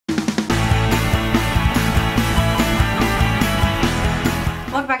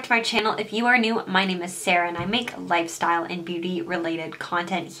back to my channel. If you are new, my name is Sarah and I make lifestyle and beauty related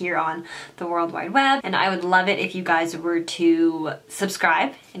content here on the World Wide Web, and I would love it if you guys were to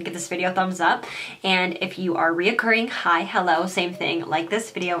subscribe and give this video a thumbs up. And if you are reoccurring, hi, hello, same thing, like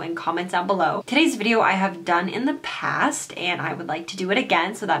this video and comment down below. Today's video I have done in the past and I would like to do it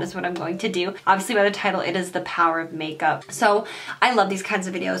again, so that is what I'm going to do. Obviously by the title it is the power of makeup. So I love these kinds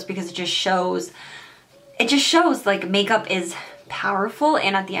of videos because it just shows like makeup is powerful,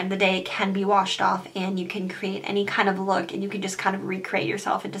 and at the end of the day it can be washed off and you can create any kind of look and you can just kind of recreate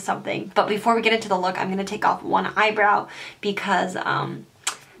yourself into something. But before we get into the look, I'm going to take off one eyebrow because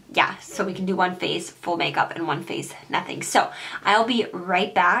yeah, so we can do one face full makeup and one face nothing. So I'll be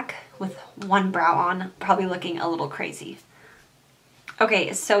right back with one brow on, probably looking a little crazy.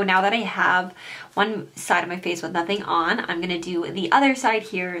 Okay, so now that I have one side of my face with nothing on, I'm gonna do the other side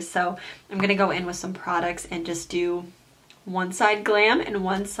here. So I'm gonna go in with some products and just do one side glam and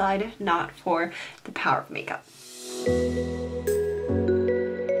one side not for the power of makeup.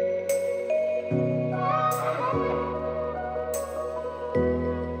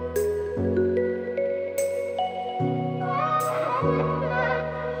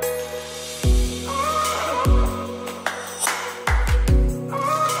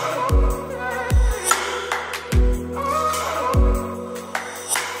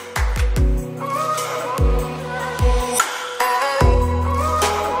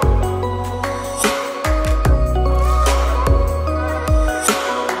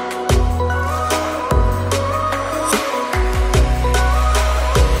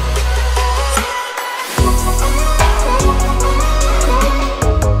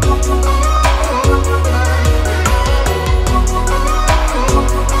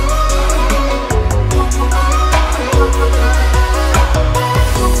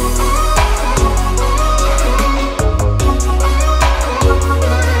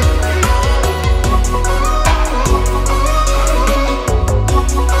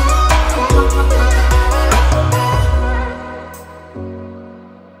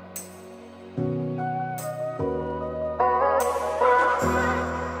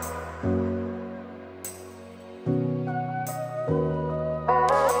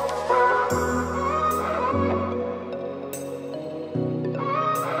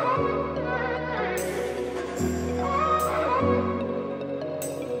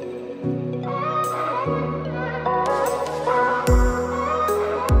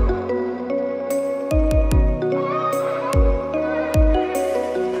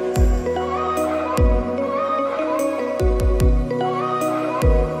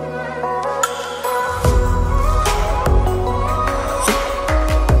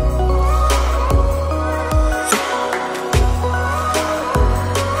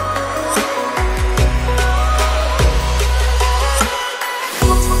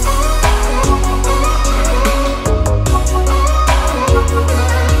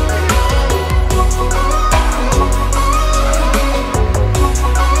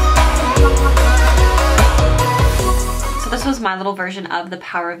 My little version of the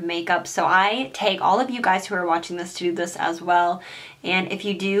power of makeup. So I take all of you guys who are watching this to do this as well, and if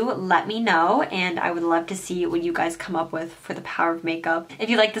you do, let me know and I would love to see what you guys come up with for the power of makeup. If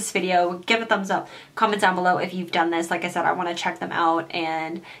you like this video, give it a thumbs up, comment down below if you've done this. Like I said, I want to check them out,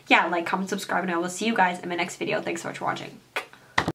 and yeah, like, comment, subscribe, and I will see you guys in my next video. Thanks so much for watching.